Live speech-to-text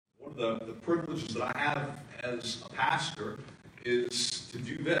the privileges that I have as a pastor is to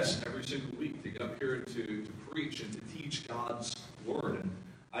do this every single week, to get up here to preach and to teach God's Word. And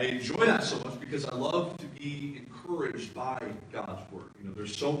I enjoy that so much because I love to be encouraged by God's Word.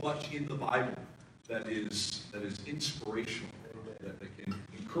 There's so much in the Bible that is inspirational, that can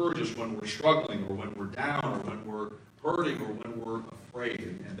encourage us when we're struggling or when we're down or when we're hurting or when we're afraid.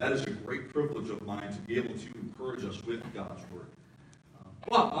 And that is a great privilege of mine to be able to encourage us with God's Word.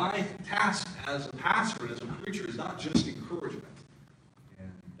 But my task as a pastor and as a preacher is not just encouragement.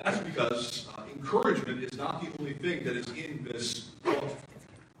 And that's because encouragement is not the only thing that is in this book.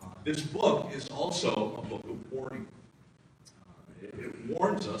 This book is also a book of warning. It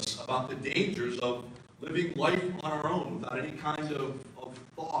warns us about the dangers of living life on our own without any kind of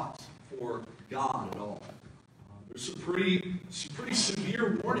thought for God at all. There's some pretty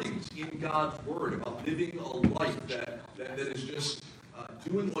severe warnings in God's Word about living a life that is just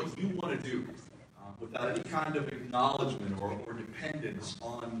doing what you want to do without any kind of acknowledgement or dependence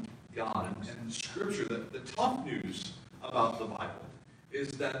on God. And Scripture, the tough news about the Bible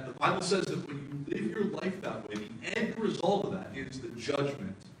is that the Bible says that when you live your life that way, the end result of that is the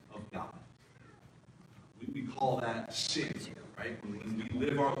judgment of God. We call that sin, right? When we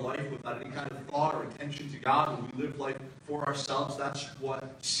live our life without any kind of thought or attention to God, when we live life for ourselves, that's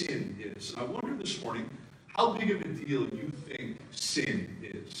what sin is. And I wonder this morning, how big of a deal you think sin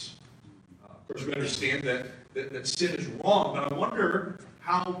is. Of course, we understand that sin is wrong, but I wonder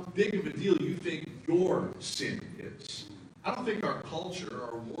how big of a deal you think your sin is. I don't think our culture,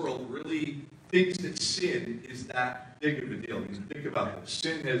 our world, really thinks that sin is that big of a deal. Think about this.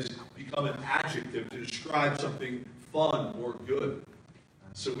 Sin has become an adjective to describe something fun or good.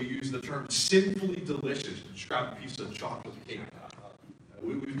 So we use the term sinfully delicious to describe a piece of chocolate cake.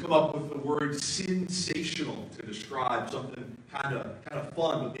 We've come up with the word sensational to describe something kind of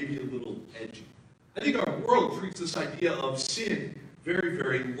fun, but maybe a little edgy. I think our world treats this idea of sin very,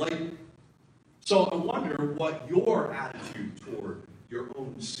 very lightly. So I wonder what your attitude toward your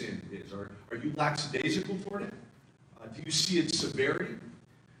own sin is. Are you lackadaisical toward it? Do you see its severity?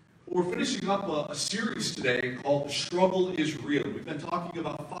 We're finishing up a series today called The Struggle is Real. We've been talking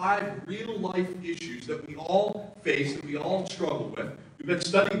about 5 real-life issues that we all face, that we all struggle with. We've been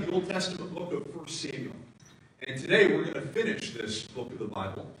studying the Old Testament book of 1 Samuel. And today we're going to finish this book of the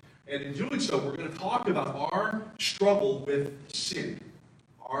Bible. And in doing so, we're going to talk about our struggle with sin,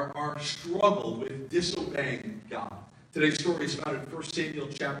 our struggle with disobeying God. Today's story is found in 1 Samuel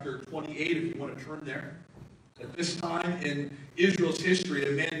chapter 28, if you want to turn there. At this time in Israel's history,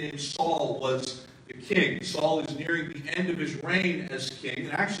 a man named Saul was the king. Saul is nearing the end of his reign as king,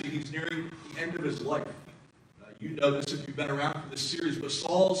 and actually he's nearing the end of his life. You know this if you've been around for this series, but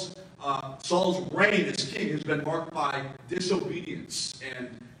Saul's reign as king has been marked by disobedience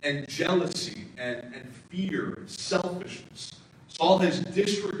and jealousy and fear and selfishness. Saul has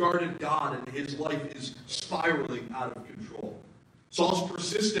disregarded God, and his life is spiraling out of control. Saul's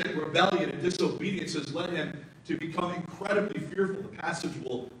persistent rebellion and disobedience has led him to become incredibly fearful. The passage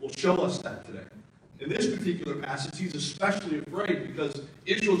will show us that today. In this particular passage, he's especially afraid because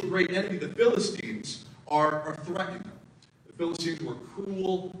Israel's great enemy, the Philistines, are threatening him. The Philistines were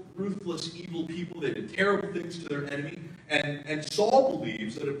cruel, ruthless, evil people. They did terrible things to their enemy. And Saul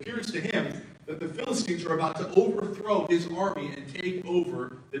believes, that it appears to him, that the Philistines are about to overthrow his army and take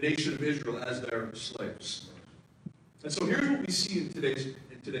over the nation of Israel as their slaves. And so here's what we see in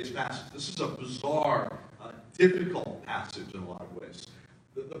today's passage. This is a bizarre, difficult passage in a lot of ways.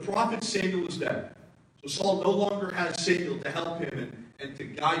 The prophet Samuel is dead. So Saul no longer has Samuel to help him and to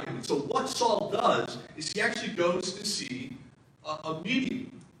guide him. And so what Saul does is he actually goes to see a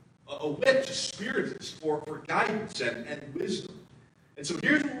medium, a witch, a spiritist for guidance and wisdom. And so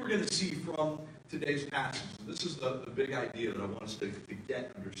here's what we're going to see from today's passage. This is the big idea that I want us to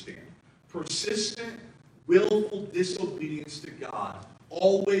get and understand. Persistent, willful disobedience to God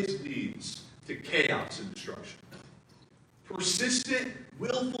always leads to chaos and destruction. Persistent,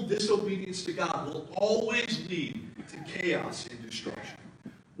 willful disobedience to God will always lead to chaos and destruction.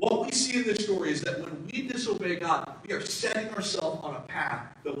 What we see in this story is that when we disobey God, we are setting ourselves on a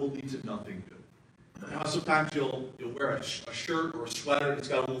path that will lead to nothing good. Now, sometimes you'll wear a shirt or a sweater that's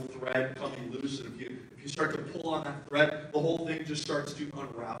got a little thread coming loose, and if you start to pull on that thread, the whole thing just starts to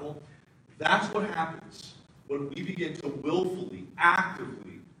unravel. That's what happens when we begin to willfully,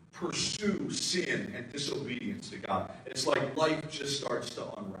 actively pursue sin and disobedience to God. It's like life just starts to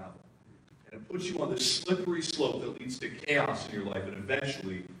unravel. And it puts you on this slippery slope that leads to chaos in your life and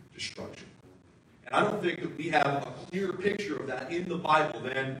eventually destruction. And I don't think that we have a clearer picture of that in the Bible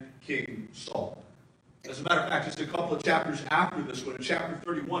than King Saul. As a matter of fact, just a couple of chapters after this one, in chapter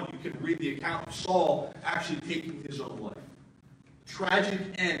 31, you can read the account of Saul actually taking his own life. The tragic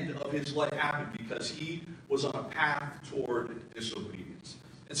end of his life happened because he was on a path toward disobedience.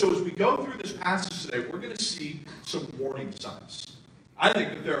 And so as we go through this passage today, we're going to see some warning signs. I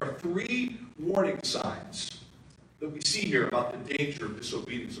think that there are 3 warning signs that we see here about the danger of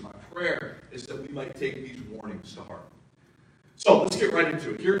disobedience. And my prayer is that we might take these warnings to heart. So let's get right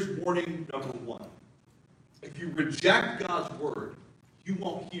into it. Here's warning number 1. If you reject God's word, you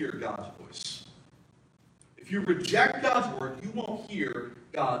won't hear God's voice. If you reject God's word, you won't hear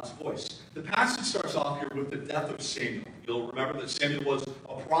God's voice. The passage starts off here with the death of Samuel. You'll remember that Samuel was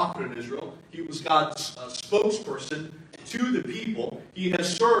a prophet in Israel. He was God's spokesperson to the people. He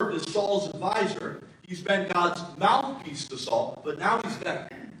has served as Saul's advisor. He's been God's mouthpiece to Saul, but now he's dead.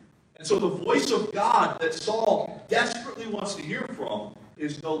 And so the voice of God that Saul desperately wants to hear from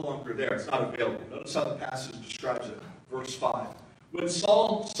is no longer there. It's not available. Notice how the passage describes it. Verse 5. When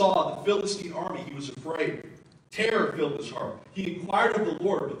Saul saw the Philistine army, he was afraid. Terror filled his heart. He inquired of the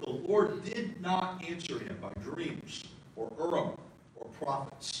Lord, but the Lord did not answer him by dreams or Urim or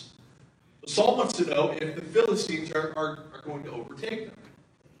prophets. So Saul wants to know if the Philistines are going to overtake them.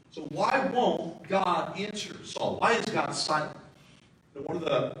 So why won't God answer Saul? Why is God silent? And one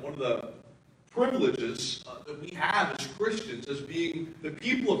of the privileges that we have as Christians, as being the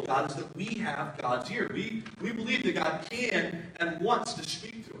people of God, is that we have God's ear. We believe that God can and wants to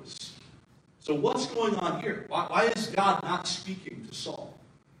speak to us. So what's going on here? Why is God not speaking to Saul?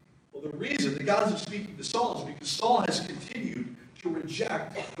 Well, the reason that God isn't speaking to Saul is because Saul has continued to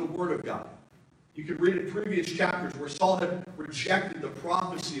reject the word of God. You can read in previous chapters where Saul had rejected the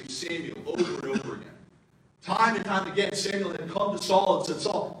prophecy of Samuel over and over again. Time and time again, Samuel had come to Saul and said,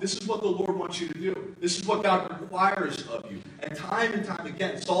 Saul, this is what the Lord wants you to do. This is what God requires of you. And time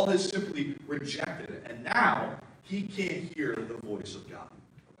again, Saul has simply rejected it. And now, he can't hear the voice of God.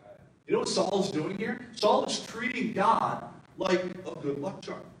 You know what Saul is doing here? Saul is treating God like a good luck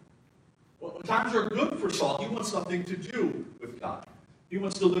charm. Well, when times are good for Saul, he wants nothing to do with God. He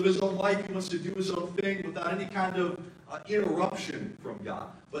wants to live his own life. He wants to do his own thing without any kind of interruption from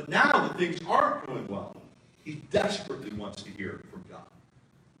God. But now that things aren't going well, he desperately wants to hear from God.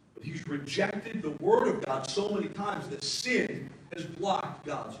 But he's rejected the word of God so many times that sin has blocked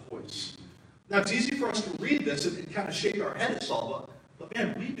God's voice. Now, it's easy for us to read this and kind of shake our head at Saul, but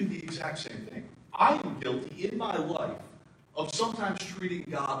man, we do the exact same thing. I am guilty in my life of sometimes treating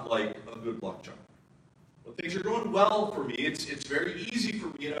God like a good luck charm. When things are going well for me, it's very easy for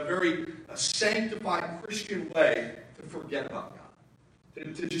me in a very sanctified Christian way to forget about God.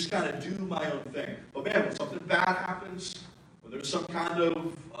 To just kind of do my own thing. But man, when something bad happens, when there's some kind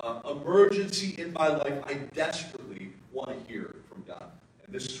of emergency in my life, I desperately want to hear from God.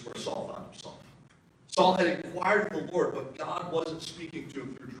 And this is where Saul found himself. Saul had inquired of the Lord, but God wasn't speaking to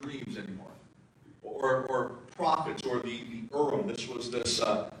him through dreams anymore. Or prophets, or the Urim. This was this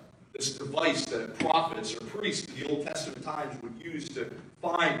device that prophets or priests in the Old Testament times would use to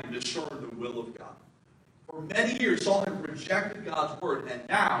find and discern the will of God. For many years, Saul had rejected God's word, and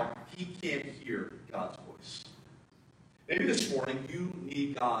now he can't hear God's voice. Maybe this morning you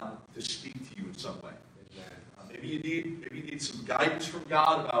need God to speak to you in some way. Maybe you need some guidance from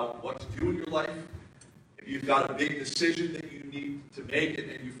God about what to do in your life. Maybe you've got a big decision that you need to make, and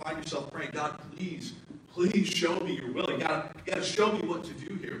you find yourself praying, God, please show me your will. You got to show me what to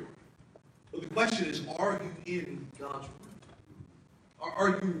do here. But the question is, are you in God's word? Are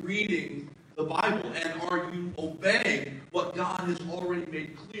you reading the Bible, and are you obeying what God has already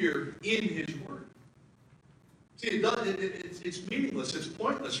made clear in his word? See, it's meaningless, it's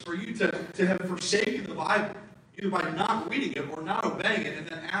pointless for you to have forsaken the Bible, either by not reading it or not obeying it, and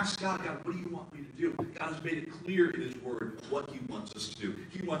then ask God, what do you want me to do? God has made it clear in his word what he wants us to do.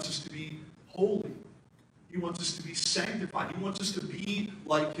 He wants us to be holy. He wants us to be sanctified. He wants us to be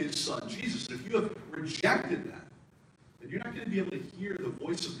like his son, Jesus. And if you have rejected that, then you're not going to be able to hear the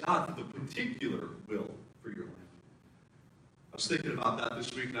voice of God for the particular will for your life. I was thinking about that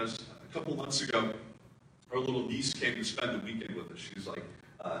this week, and a couple months ago, our little niece came to spend the weekend with us. She's like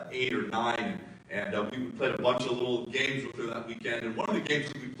 8 or 9, and we played a bunch of little games with her that weekend. And one of the games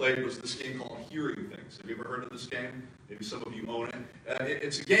that we played was this game called Hearing Things. Have you ever heard of this game? Maybe some of you own it.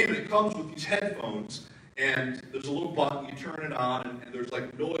 It's a game, and it comes with these headphones. And there's a little button, you turn it on, and there's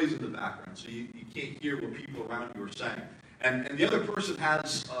like noise in the background, so you can't hear what people around you are saying. And the other person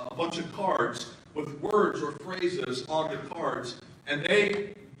has a bunch of cards with words or phrases on the cards, and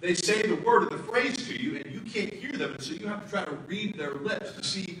they say the word or the phrase to you, and you can't hear them, and so you have to try to read their lips to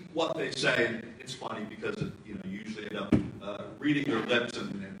see what they say. And it's funny because you usually end up reading their lips,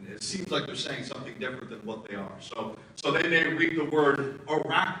 and it seems like they're saying something different than what they are. So they may read the word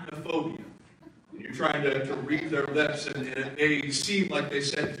arachnophobia. You're trying to read their lips, and it may seem like they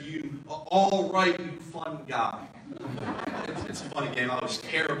said to you, all right, you fun guy. It's a funny game. I was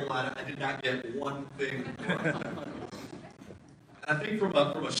terrible at it. I did not get one thing right. I think from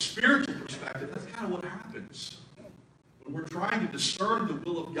a spiritual perspective, that's kind of what happens. When we're trying to discern the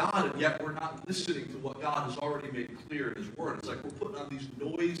will of God, and yet we're not listening to what God has already made clear in His Word. It's like we're putting on these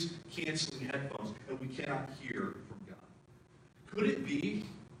noise-canceling headphones, and we cannot hear from God. Could it be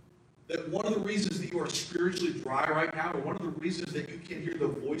that one of the reasons that you are spiritually dry right now, or one of the reasons that you can't hear the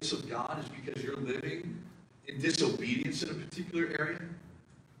voice of God, is because you're living in disobedience in a particular area?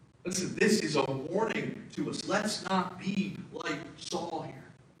 Listen, this is a warning to us. Let's not be like Saul here.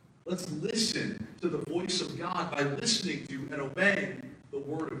 Let's listen to the voice of God by listening to and obeying the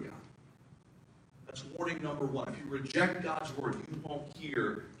Word of God. That's warning number one. If you reject God's Word, you won't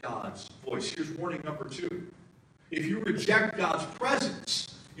hear God's voice. Here's warning number two. If you reject God's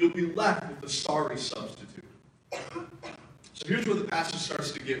presence, you'll be left with a sorry substitute. So here's where the passage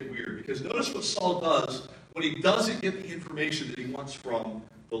starts to get weird, because notice what Saul does when he doesn't get the information that he wants from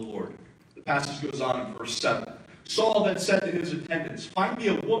the Lord. The passage goes on in verse 7. Saul then said to his attendants, "Find me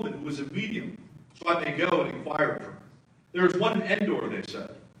a woman who is a medium, so I may go and inquire of her." "There is one in Endor," they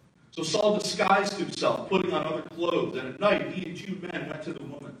said. So Saul disguised himself, putting on other clothes, and at night he and 2 men went to the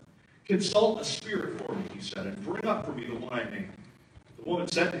woman. "Consult a spirit for me," he said, "and bring up for me the one I named." The woman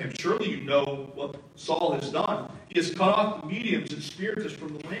said to him, "Surely you know what Saul has done. He has cut off the mediums and spiritists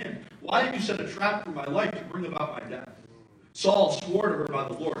from the land. Why have you set a trap for my life to bring about my death?" Saul swore to her by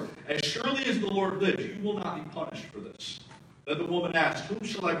the Lord, "As surely as the Lord lives, you will not be punished for this." Then the woman asked, "Whom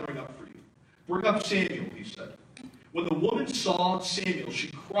shall I bring up for you?" "Bring up Samuel," he said. When the woman saw Samuel, she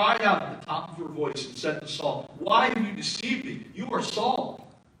cried out at the top of her voice and said to Saul, "Why have you deceived me? You are Saul."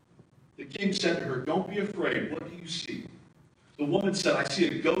 The king said to her, "Don't be afraid. What do you see?" The woman said, "I see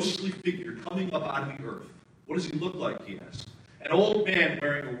a ghostly figure coming up out of the earth." "What does he look like?" he asked. "An old man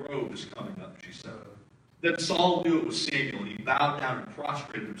wearing a robe is coming up," she said. Then Saul knew it was Samuel, and he bowed down and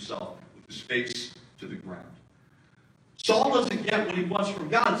prostrated himself with his face to the ground. Saul doesn't get what he wants from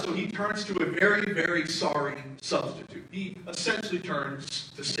God, so he turns to a very, very sorry substitute. He essentially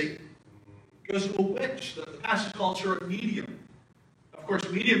turns to Satan. He goes to a witch. The passage calls her a medium. Of course,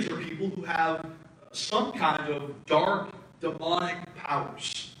 mediums are people who have some kind of dark, demonic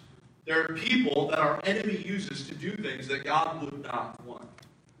powers. They're people that our enemy uses to do things that God would not want.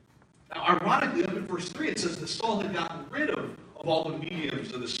 Now, ironically, up in verse 3, it says that Saul had gotten rid of all the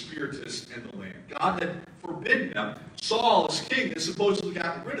mediums and the spiritists in the land. God had forbidden them. Saul, as king, has supposedly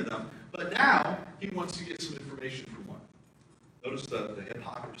gotten rid of them, but now he wants to get some information from one. Notice the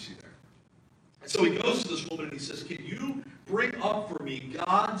hypocrisy there. And so he goes to this woman and he says, "Can you bring up for me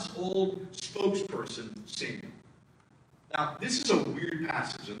God's old spokesperson, Samuel?" Now, this is a weird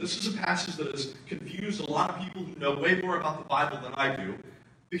passage, and this is a passage that has confused a lot of people who know way more about the Bible than I do,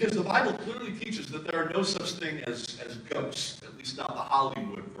 because the Bible clearly teaches that there are no such thing as ghosts, at least not the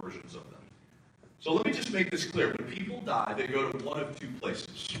Hollywood versions of them. So let me just make this clear. When people die, they go to one of two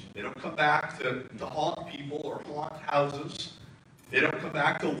places. They don't come back to haunt people or haunt houses. They don't come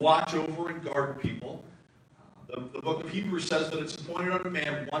back to watch over and guard people. The book of Hebrews says that it's appointed on a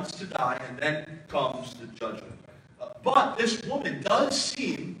man once to die, and then comes the judgment. But this woman does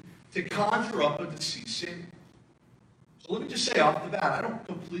seem to conjure up a deceased Samuel. So let me just say off the bat, I don't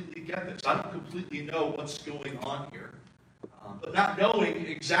completely get this. I don't completely know what's going on here. But not knowing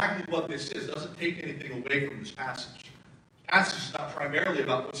exactly what this is doesn't take anything away from this passage. The passage is not primarily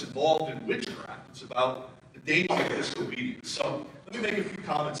about what's involved in witchcraft. It's about the danger of disobedience. So let me make a few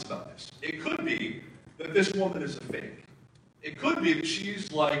comments about this. It could be that this woman is a fake. It could be that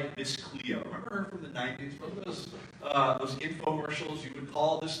she's like Miss Cleo. Remember her from the 90s? Remember those infomercials? You would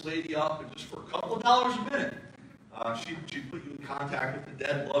call this lady up and just for a couple of dollars a minute, she'd put you in contact with a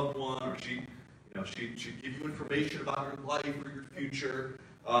dead loved one, or she'd give you information about your life or your future.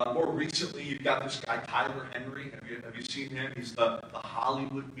 More recently, you've got this guy, Tyler Henry. Have you seen him? He's the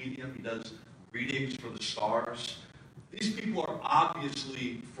Hollywood medium. He does readings for the stars. These people are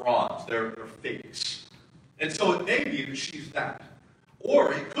obviously frauds. They're fakes. And so it may be that she's that.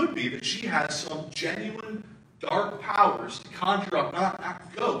 Or it could be that she has some genuine dark powers to conjure up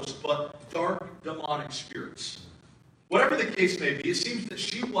not ghosts, but dark demonic spirits. Whatever the case may be, it seems that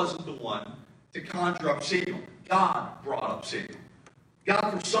she wasn't the one to conjure up Samuel. God brought up Samuel.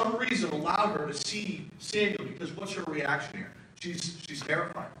 God, for some reason, allowed her to see Samuel, because what's her reaction here? She's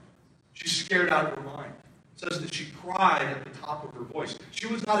terrified. She's scared out of her mind. It says that she cried at the top of her voice. She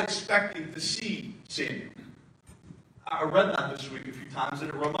was not expecting to see Samuel. I read that this week a few times, and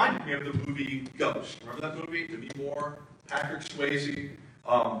it reminded me of the movie Ghost. Remember that movie? Demi Moore, Patrick Swayze.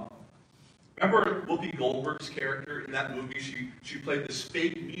 Remember Whoopi Goldberg's character in that movie? She played this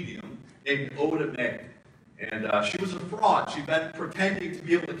fake medium named Oda Mae. And she was a fraud. She'd been pretending to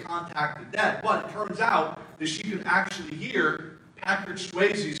be able to contact the dead. But it turns out that she could actually hear Patrick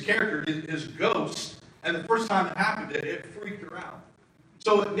Swayze's character, his ghost. And the first time it happened, it freaked her out.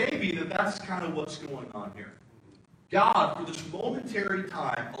 So it may be that that's kind of what's going on here. God, for this momentary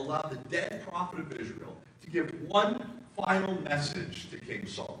time, allowed the dead prophet of Israel to give one final message to King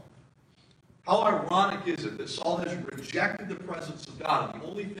Saul. How ironic is it that Saul has rejected the presence of God, and the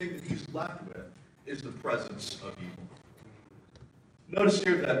only thing that he's left with is the presence of evil. Notice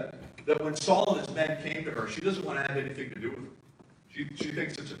here that when Saul and his men came to her, she doesn't want to have anything to do with it. She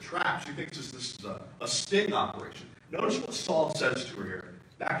thinks it's a trap. She thinks this is a sting operation. Notice what Saul says to her here,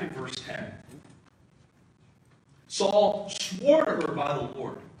 back in verse 10. Saul swore to her by the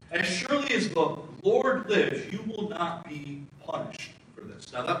Lord, as surely as the Lord lives, you will not be punished for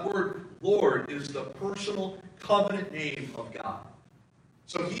this. Now that word Lord is the personal covenant name of God.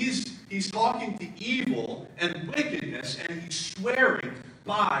 So he's talking to evil and wickedness, and he's swearing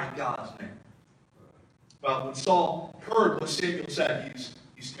by God's name. Well, when Saul heard what Samuel said,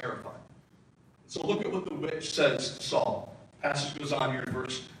 he's terrified. So look at what the witch says to Saul. The passage goes on here in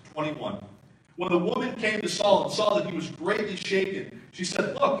verse 21. When the woman came to Saul and saw that he was greatly shaken, she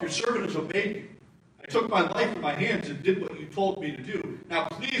said, "Look, your servant has obeyed you. I took my life in my hands and did what you told me to do. Now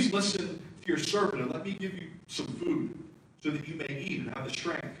please listen to your servant and let me give you some food, so that you may eat and have the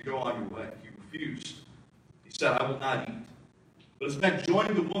strength to go on your way." He refused. He said, "I will not eat." But his men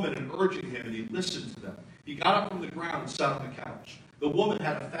joined the woman in urging him, and he listened to them. He got up from the ground and sat on the couch. The woman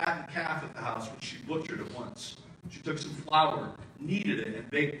had a fattened calf at the house, which she butchered at once. She took some flour, kneaded it, and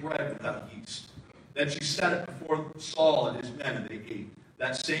baked bread without yeast. Then she set it before Saul and his men, and they ate.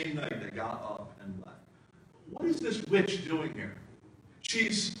 That same night they got up and left. What is this witch doing here?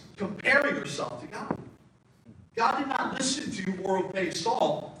 She's comparing herself to God. God did not listen to or obey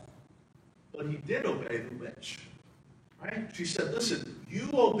Saul, but he did obey the witch. Right? She said, "Listen, you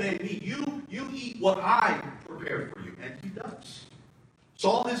obey me. You eat what I prepared for you." And he does.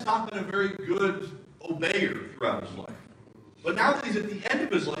 Saul has not been a very good obeyer throughout his life. But now that he's at the end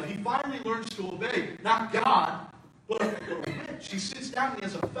of his life, he finally learns to obey, not God, but a witch. He sits down and he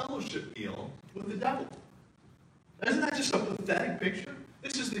has a fellowship meal with the devil. Isn't that just a pathetic picture?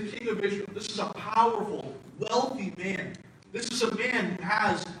 This is the king of Israel. This is a powerful, wealthy man. This is a man who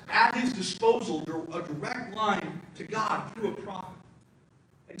has at his disposal a direct line to God through a prophet.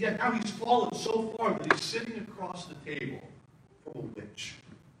 And yet now he's fallen so far that he's sitting across the table from a witch.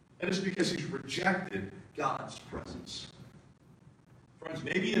 And it's because he's rejected God's presence. Friends,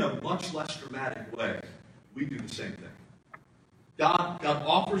 maybe in a much less dramatic way, we do the same thing. God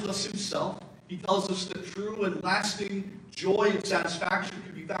offers us himself. He tells us that true and lasting joy and satisfaction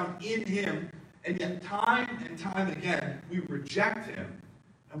can be found in him. And yet time and time again, we reject him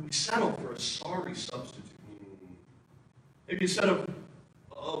and we settle for a sorry substitute. Maybe instead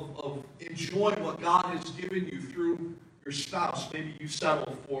of enjoying what God has given you through your spouse, maybe you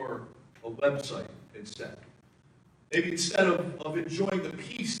settle for a website instead. Maybe instead of enjoying the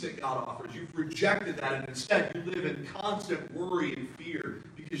peace that God offers, you've rejected that, and instead you live in constant worry and fear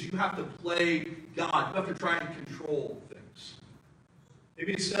because you have to play God. You have to try and control things.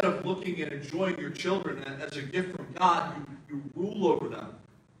 Maybe instead of looking and enjoying your children as a gift from God, you rule over them,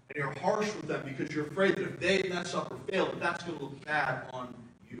 and you're harsh with them because you're afraid that if they mess up or fail, that that's going to look bad on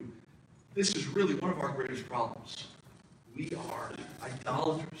you. This is really one of our greatest problems. We are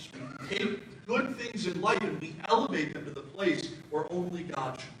idolaters. We take good things in life and we elevate them to the place where only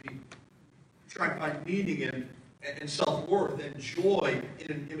God should be. We try to find meaning and self-worth and joy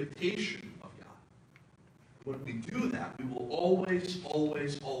in an imitation of God. When we do that, we will always,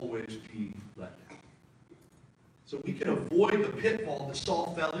 always, always be let down. So we can avoid the pitfall that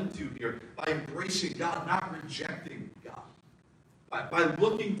Saul fell into here by embracing God, not rejecting God. By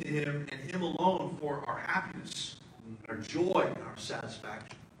looking to him and him alone for our happiness, our joy, and our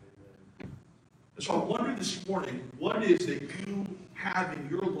satisfaction. And so I wonder this morning, what is that you have in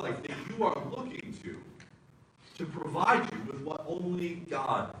your life that you are looking to provide you with what only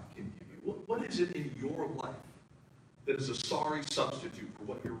God can give you? What is it in your life that is a sorry substitute for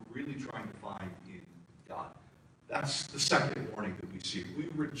what you're really trying to find in God? That's the second warning that we see. If we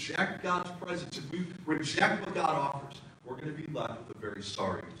reject God's presence, if we reject what God offers, we're going to be left with a very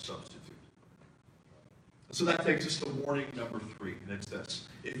sorry substitute. So that takes us to warning number 3, and it's this.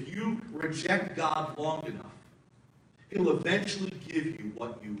 If you reject God long enough, he'll eventually give you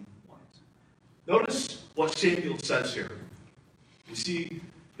what you want. Notice what Samuel says here. We see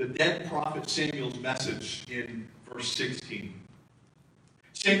the dead prophet Samuel's message in verse 16.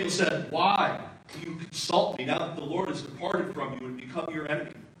 Samuel said, "Why do you consult me now that the Lord has departed from you and become your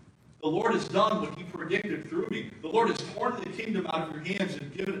enemy? The Lord has done what he predicted through me. The Lord has torn the kingdom out of your hands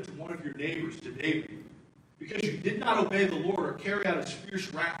and given it to one of your neighbors, to David. Because you did not obey the Lord or carry out his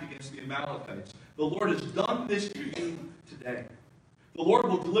fierce wrath against the Amalekites, the Lord has done this to you today. The Lord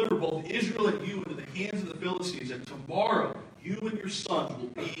will deliver both Israel and you into the hands of the Philistines, and tomorrow you and your sons will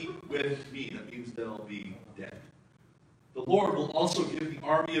be with me." That means they'll be dead. "The Lord will also give the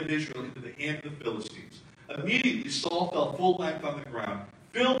army of Israel into the hand of the Philistines." Immediately Saul fell full length on the ground,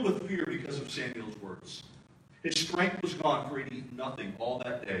 filled with fear because of Samuel's words. His strength was gone, for he had eaten nothing all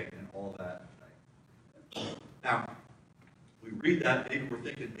that day and all that night. Now, we read that, maybe we're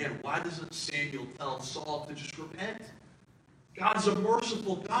thinking, man, why doesn't Samuel tell Saul to just repent? God's a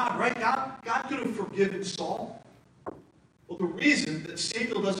merciful God, right? God could have forgiven Saul. Well, the reason that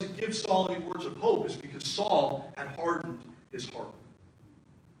Samuel doesn't give Saul any words of hope is because Saul had hardened his heart.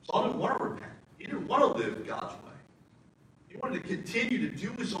 Saul didn't want to repent. He didn't want to live God's way. He wanted to continue to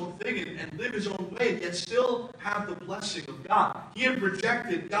do his own thing and live his own way, yet still have the blessing of God. He had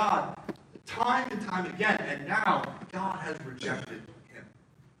rejected God time and time again, and now God has rejected him.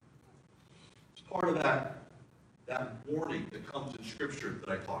 It's part of that warning that comes in Scripture that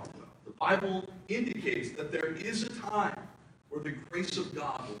I talked about. The Bible indicates that there is a time where the grace of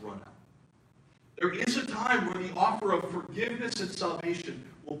God will run out. There is a time where the offer of forgiveness and salvation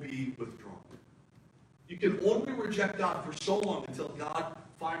will be withdrawn. You can only reject God for so long until God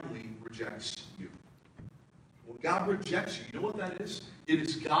finally rejects you. When God rejects you, you know what that is? It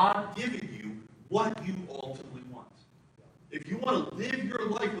is God giving you what you ultimately want. If you want to live your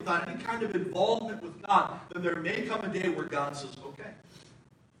life without any kind of involvement with God, then there may come a day where God says, okay,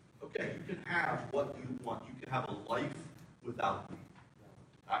 you can have what you want. You can have a life without me.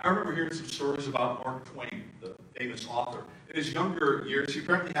 I remember hearing some stories about Mark Twain, the famous author. In his younger years, he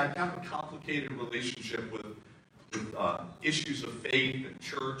apparently had kind of a complicated relationship with issues of faith and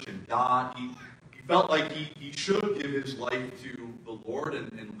church and God. He felt like he should give his life to the Lord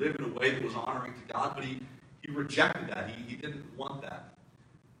and live in a way that was honoring to God, but he rejected that. He didn't want that.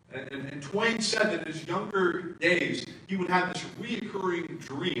 And Twain said that in his younger days, he would have this reoccurring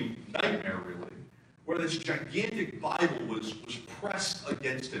dream, nightmare really, where this gigantic Bible was pressed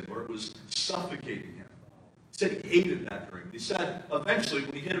against him, where it was suffocating him. He said he hated that dream. He said eventually,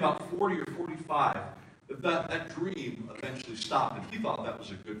 when he hit about 40 or 45, that dream eventually stopped, and he thought that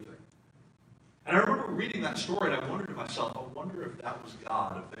was a good thing. And I remember reading that story, and I wondered to myself, I wonder if that was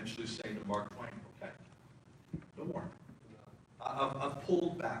God eventually saying to Mark Twain, okay, no more. I've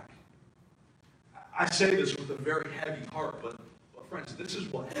pulled back. I say this with a very heavy heart, but friends, this is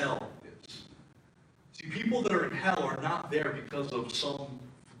what hell is. See, people that are in hell are not there because of some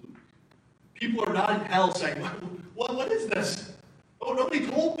fluke. People are not in hell saying, what is this? Oh, nobody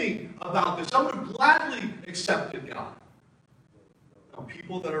told me about this. I would have gladly accepted God. Now,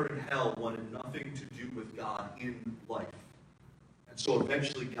 people that are in hell wanted nothing to do with God in life. And so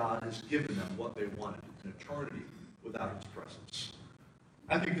eventually God has given them what they wanted, an eternity without his presence.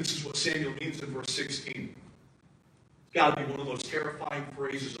 I think this is what Samuel means in verse 16. It's got to be one of the most terrifying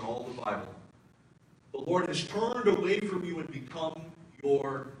phrases in all the Bible. The Lord has turned away from you and become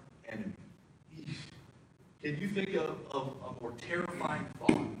your enemy. Can you think of a more terrifying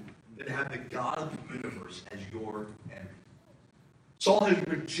thought than to have the God of the universe as your enemy? Saul has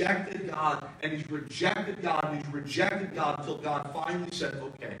rejected God, and he's rejected God, and he's rejected God until God finally said,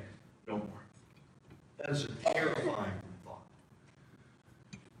 okay, no more. That is a terrifying thought.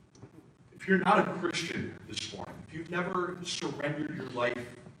 If you're not a Christian this morning, if you've never surrendered your life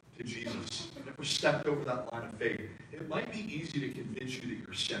to Jesus, never stepped over that line of faith, it might be easy to convince you that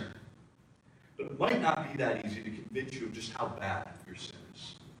you're a sinner. But it might not be that easy to convince you of just how bad your sin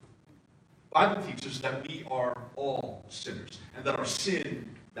is. The Bible teaches that we are all sinners, and that our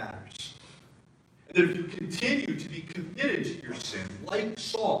sin matters. And that if you continue to be committed to your sin, like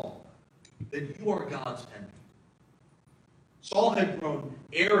Saul, then you are God's enemy. Saul had grown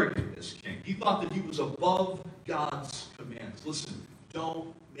arrogant as king. He thought that he was above God's commands. Listen,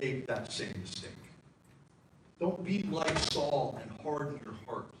 don't make that same mistake. Don't be like Saul and harden your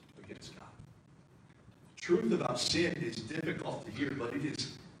heart against God. The truth about sin is difficult to hear, but it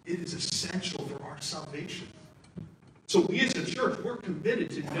is essential for our salvation. So we as a church, we're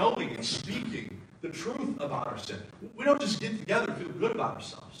committed to knowing and speaking the truth about our sin. We don't just get together and feel good about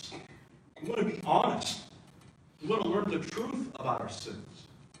ourselves. We want to be honest. We want to learn the truth about our sins.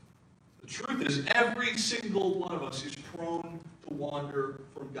 The truth is every single one of us is prone to wander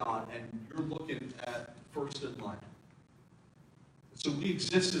from God, and you're looking at first in line. So we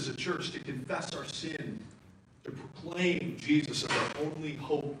exist as a church to confess our sin, to proclaim Jesus as our only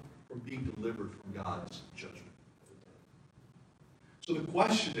hope from being delivered from God's judgment. So the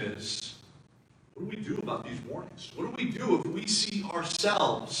question is, what do we do about these warnings? What do we do if we see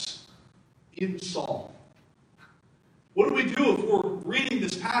ourselves in Saul? What do we do if we're reading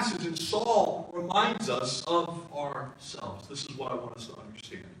this passage and Saul reminds us of ourselves? This is what I want us to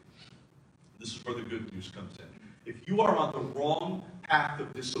understand. This is where the good news comes in. If you are on the wrong path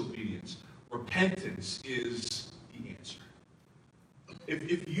of disobedience, repentance is the answer.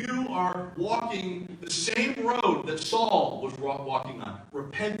 If you are walking the same road that Saul was walking on,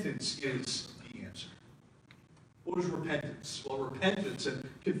 repentance is the answer. What is repentance? Well, repentance and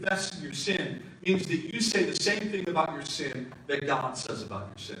confessing your sin means that you say the same thing about your sin that God says about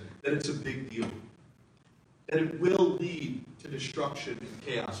your sin, that it's a big deal, that it will lead to destruction and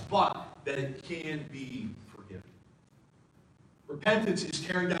chaos, but that it can be forgiven. Repentance is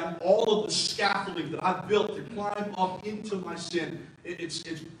tearing down all of the scaffolding that I've built to climb up into my sin. It's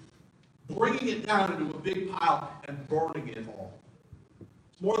bringing it down into a big pile and burning it all.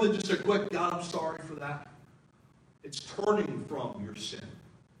 It's more than just a quick, God, I'm sorry for that. It's turning from your sin.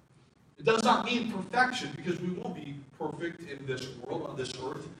 It does not mean perfection, because we won't be perfect in this world, on this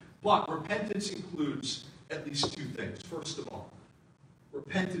earth. But repentance includes at least two things. First of all,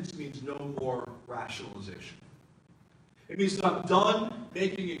 repentance means no more rationalization. It means that I'm done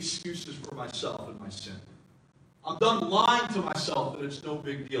making excuses for myself and my sin. I'm done lying to myself that it's no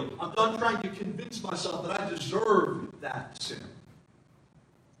big deal. I'm done trying to convince myself that I deserve that sin.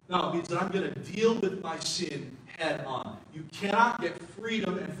 No, it means that I'm going to deal with my sin head on. You cannot get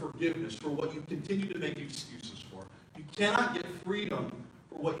freedom and forgiveness for what you continue to make excuses for. You cannot get freedom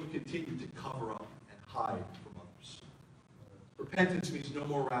for what you continue to cover up and hide from others. Repentance means no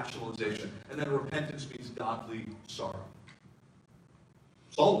more rationalization. And then repentance means godly sorrow.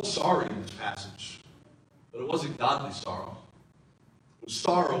 Saul was sorry in this passage, but it wasn't godly sorrow. It was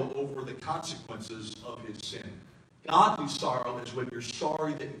sorrow over the consequences of his sin. Godly sorrow is when you're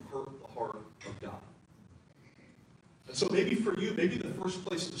sorry that you hurt the heart of God. And so maybe for you, maybe the first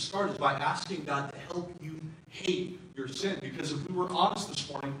place to start is by asking God to help you hate your sin. Because if we were honest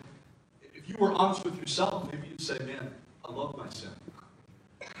this morning, if you were honest with yourself, maybe you'd say, man, I love my sin.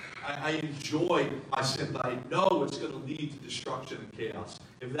 I enjoy my sin, but I know it's going to lead to destruction and chaos.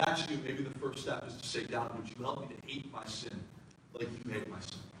 If that's you, maybe the first step is to say, God, would you help me to hate my sin like you hate my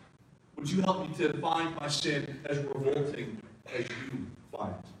sin? Would you help me to find my sin as revolting as you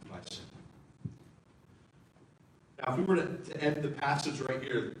find my sin? Now, if we were to end the passage right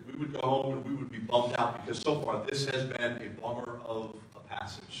here, we would go home and we would be bummed out, because so far this has been a bummer of a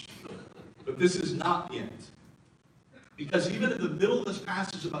passage. But this is not the end. Because even in the middle of this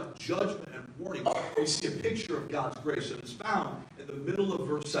passage about judgment and warning, we see a picture of God's grace. And it's found in the middle of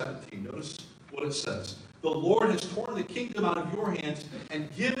verse 17. Notice what it says. The Lord has torn the kingdom out of your hands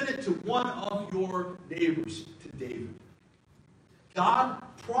and given it to one of your neighbors, to David. God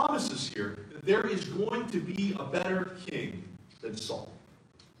promises here that there is going to be a better king than Saul.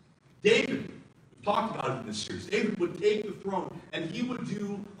 David, we've talked about it in this series, David would take the throne and he would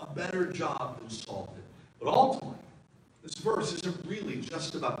do a better job than Saul did. But ultimately, this verse isn't really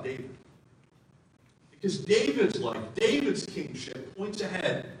just about David. Because David's life, David's kingship, points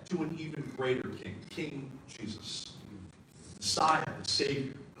ahead to an even greater king, King Jesus, Messiah, the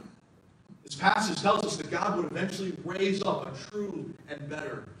Savior. This passage tells us that God would eventually raise up a true and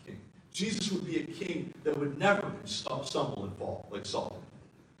better king. Jesus would be a king that would never stumble and fall like Saul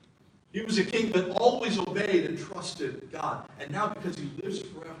did. He was a king that always obeyed and trusted God. And now, because he lives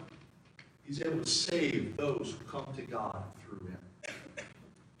forever, he's able to save those who come to God through him.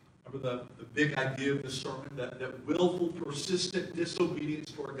 Remember the big idea of this sermon? That willful, persistent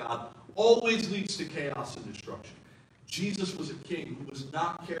disobedience toward God always leads to chaos and destruction. Jesus was a king who was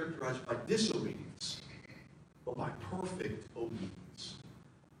not characterized by disobedience, but by perfect obedience.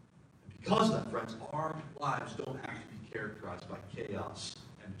 And because of that, friends, our lives don't have to be characterized by chaos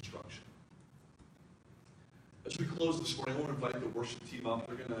and destruction. As we close this morning, I want to invite the worship team up.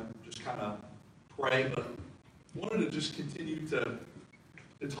 They're going to just kind of pray, but I wanted to just continue to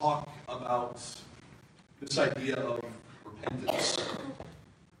talk about this idea of repentance.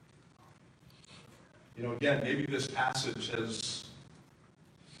 You know, again, maybe this passage has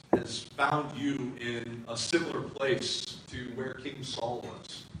found you in a similar place to where King Saul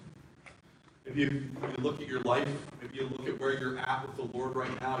was. Maybe if you look at your life, maybe you look at where you're at with the Lord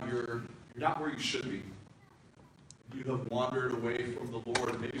right now, you're not where you should be. You have wandered away from the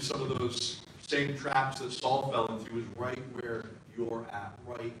Lord. Maybe some of those same traps that Saul fell into is right where you're at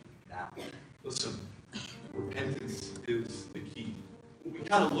right now. Listen, repentance is the key. We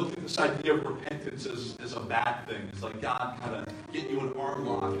kind of look at this idea of repentance as a bad thing. It's like God kind of get you an arm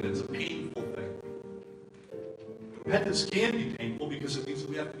lock, and it's a painful thing. Repentance can be painful because it means that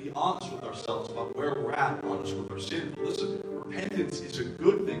we have to be honest with ourselves about where we're at, honest with our sin. But listen, repentance is a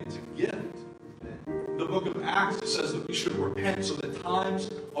good thing. It's a gift. In the book of Acts, it says that we should repent so that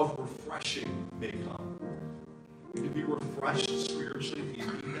times of refreshing may come. You can be refreshed spiritually if you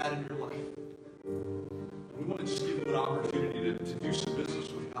need that in your life. We want to just give you an opportunity to do some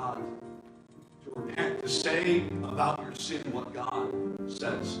business with God, to repent, to say about your sin what God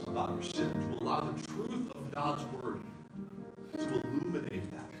says about your sin, to allow the truth of God's word to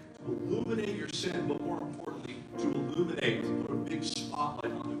illuminate that, to illuminate your sin, but more importantly, to illuminate, to put a big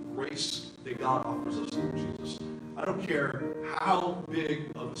spotlight on the grace that God offers us through Jesus. I don't care how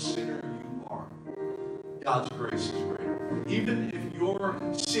big of a sinner you are, God's grace is greater. Even if your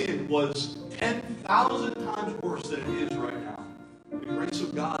sin was 10,000 times worse than it is right now, the grace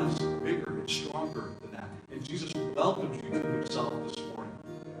of God is bigger and stronger than that. And Jesus welcomes you to himself this morning.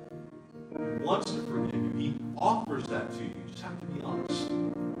 He wants to forgive you. He offers that to you. You just have to be honest.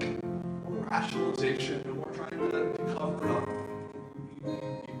 No rationalization, no more trying to cover it up.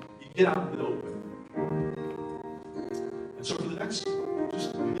 You get out in the open. And so for the next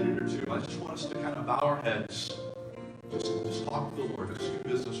just a minute or two, I just want us to kind of bow our heads. Just talk to the Lord. Just do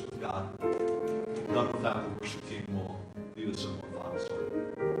business with God. Done with that, the worship team will lead us in one final story.